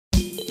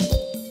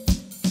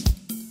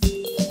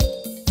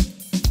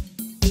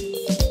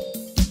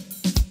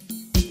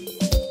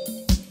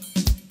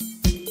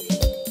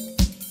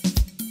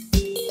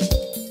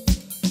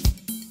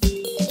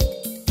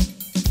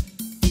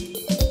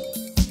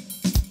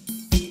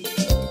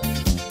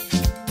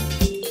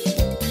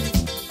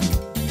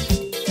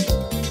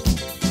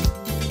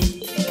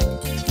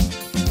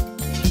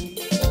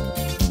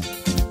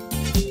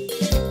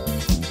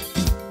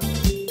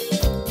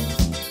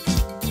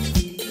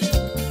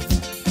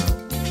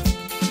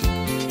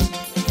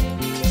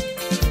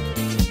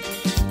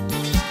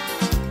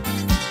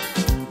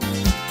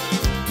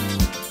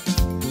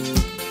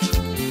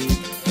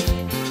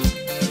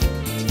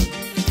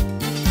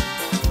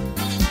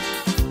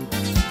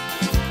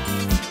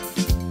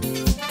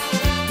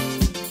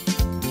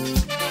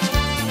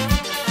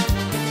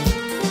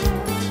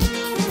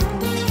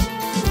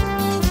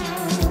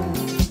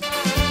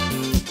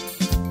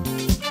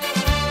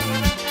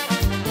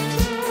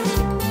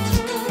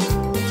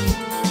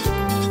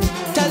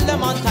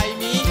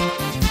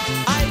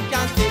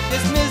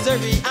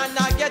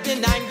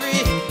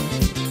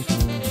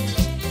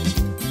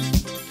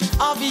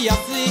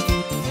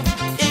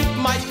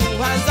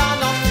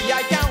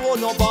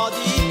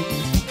nobody.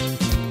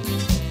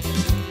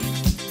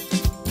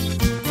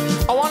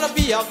 I wanna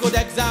be a good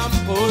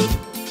example.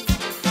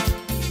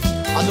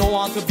 I don't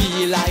want to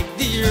be like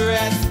the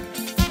rest.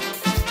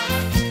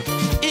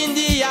 In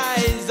the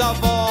eyes of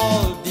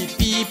all the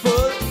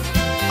people,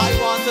 I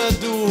want to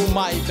do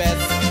my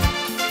best.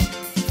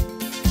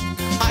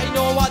 I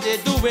know what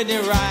they're doing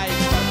it right,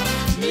 but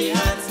me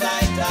hands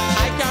tied.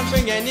 I can't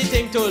bring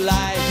anything to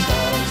life,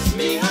 cause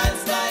me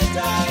hands tied.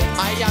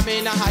 I am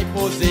in a high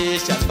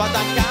position, but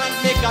I can't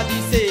make a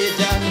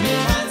decision. Me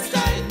hands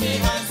tied, me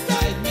hands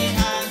tied, me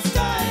hands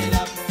tied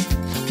up.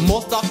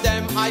 Most of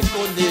them I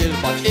could nail,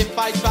 but if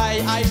I try,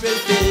 I will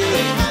fail.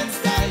 Me hands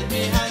tied,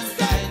 me hands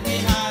tied, me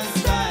hands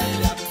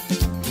tied up.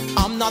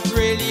 I'm not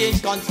really in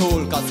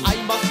control, cause I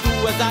must do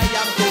as I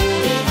am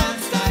told. Me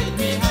hands tied,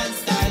 me hands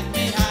tied,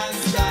 me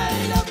hands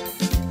tied up.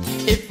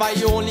 If I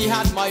only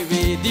had my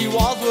way, the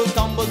walls will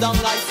tumble down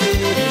like say.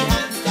 Me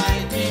hands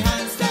tied, me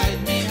hands tied,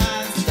 me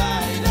hands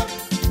tied up.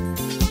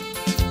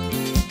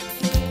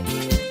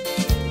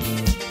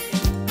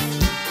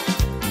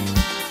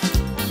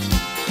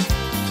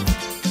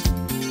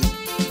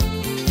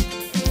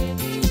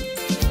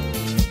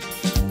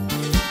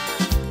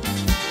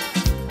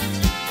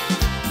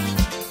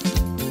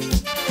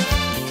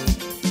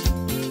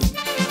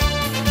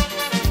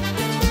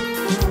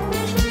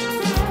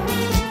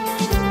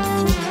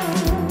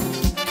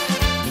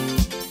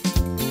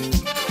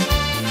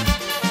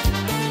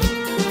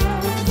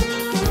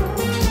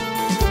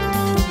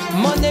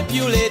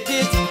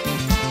 Manipulated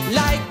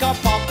like a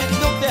puppet.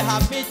 Look, they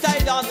have me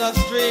tied on a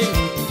string,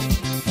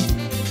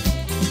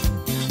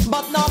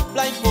 but not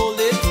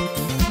blindfolded.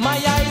 My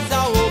eyes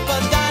are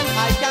open and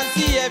I can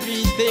see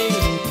everything.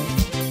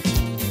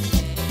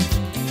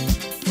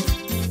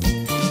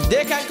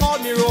 They can call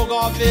me rogue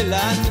or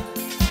villain,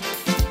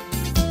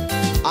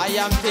 I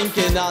am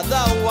thinking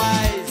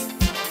otherwise.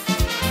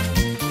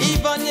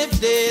 Even if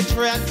they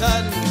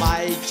threaten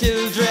my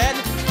children,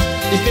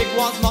 the big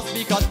ones must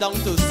be cut down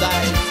to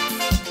size.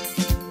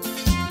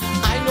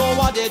 I know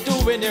what they're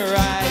doing it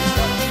right,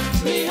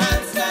 but me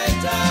hands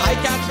tied. I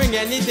can't bring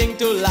anything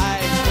to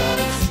life,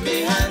 cause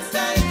me hands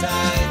tied.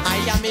 I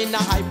am in a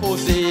high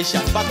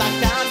position, but I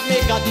can't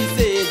make a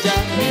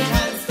decision. Me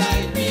hands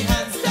tied, me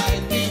hands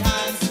tied, me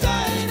hands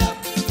tied up.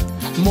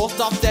 Most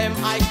of them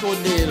I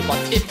could nail, but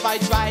if I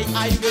try,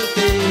 I will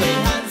fail. Me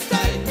hands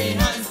tied, me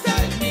hands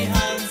tied, me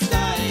hands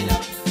tied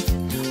up.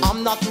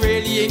 I'm not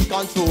really in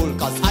control,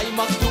 cause I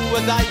must do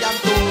as I am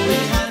told. Me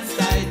hands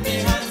tied, me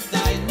hands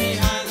tied, me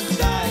hands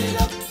tied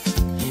up.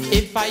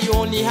 If I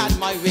only had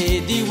my way,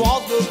 the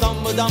walls will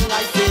tumble down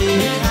like say.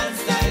 Me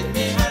hands tied,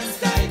 me hands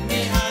tied, me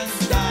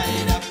hands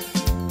tied up.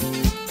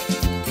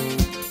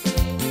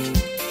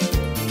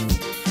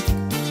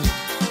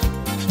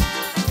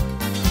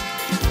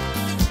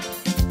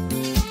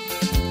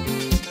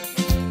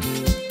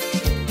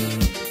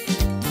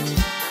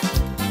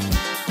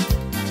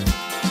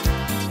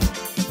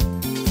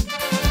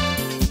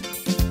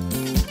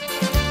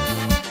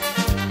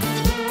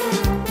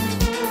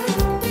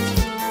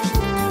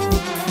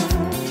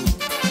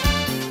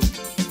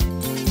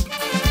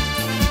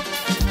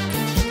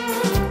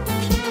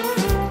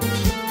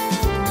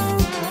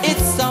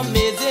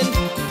 Amazing,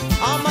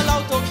 I'm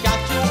allowed to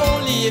catch you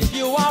only if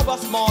you are a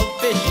small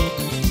fish.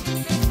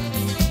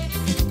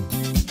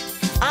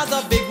 As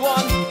a big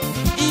one,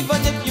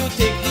 even if you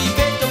take the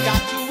bait, to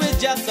catch you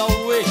is just a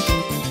wish.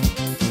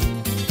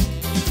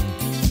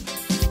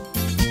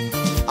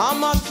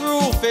 I'm a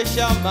true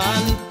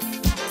fisherman,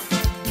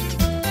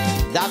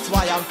 that's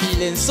why I'm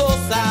feeling so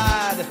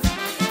sad.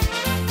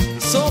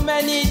 So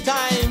many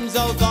times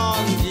out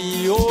on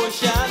the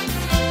ocean,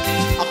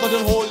 I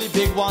couldn't hold the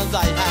big ones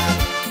I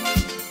had.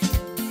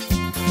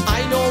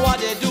 I know what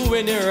they're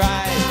doing it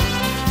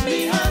right.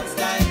 Me hands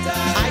tied.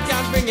 I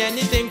can't bring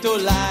anything to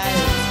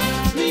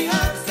life. Me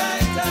hands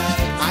tied.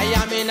 I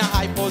am in a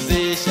high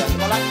position,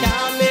 but I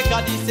can't make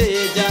a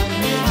decision.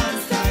 Me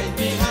hands tied,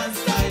 me hands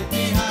tied,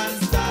 me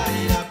hands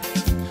tied up.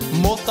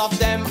 Most of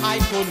them I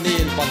could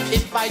nail, but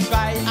if I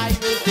try, I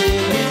will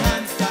fail. Me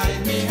hands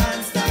tied, me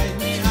hands tied,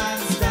 me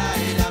hands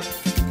tied up.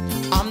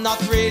 I'm not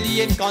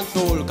really in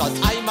control, cause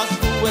I must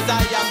do as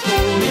I am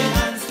told. Me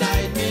hands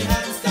tied, me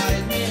hands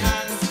tied, me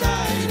hands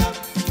tied up.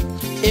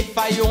 If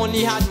I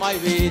only had my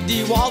way,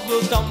 the walls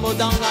will tumble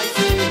down like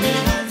say. Me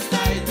hands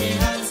tied, me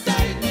hands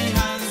tied, me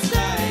hands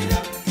tied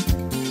up.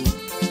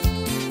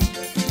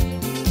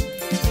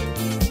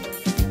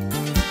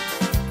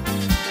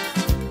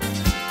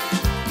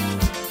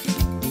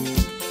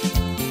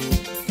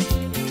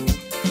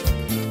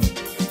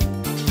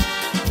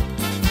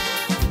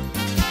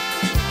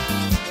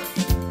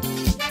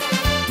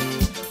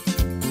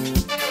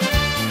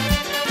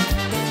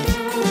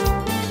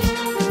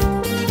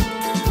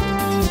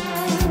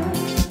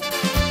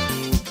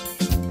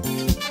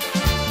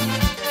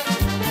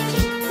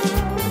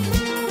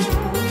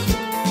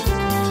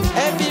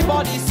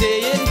 Everybody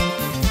saying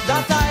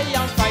that I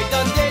am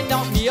frightened, they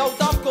knock me out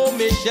of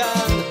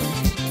commission.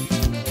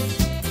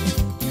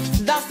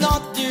 That's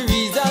not the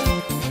reason,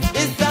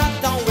 it's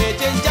that I'm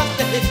waiting just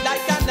to hit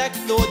like an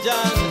explosion.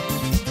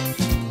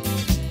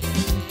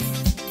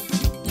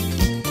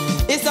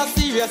 It's a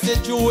serious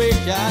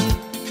situation,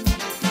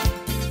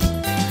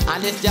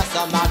 and it's just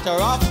a matter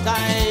of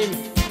time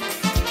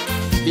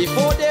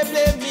before they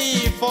blame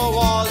me for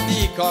all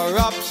the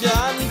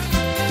corruption.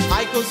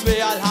 I could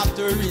swear I'll have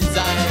to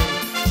resign.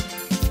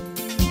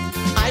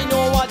 I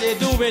know what they're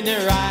doing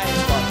is right,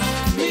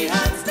 but me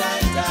hands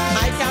tied, tied.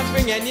 I can't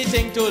bring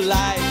anything to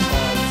life,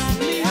 but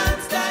me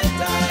hands tied,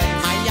 tied.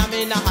 I am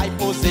in a high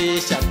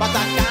position, but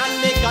I can't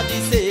make a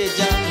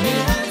decision. Me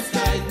hands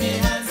tied, me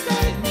hands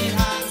tied, me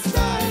hands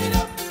tied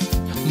up.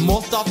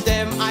 Most of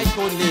them I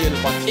could nail,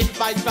 but if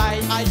I try,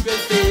 I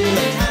will fail.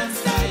 Me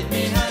hands tied,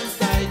 me hands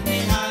tied, me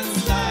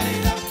hands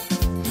tied up.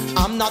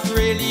 I'm not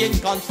really in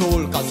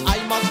control, cause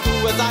I must do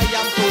as I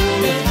am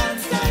told. Me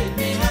hands tied,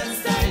 me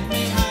hands tied,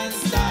 me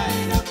hands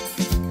tied up.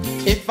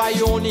 If I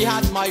only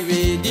had my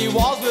way, the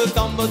walls will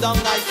tumble down,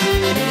 I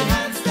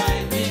say.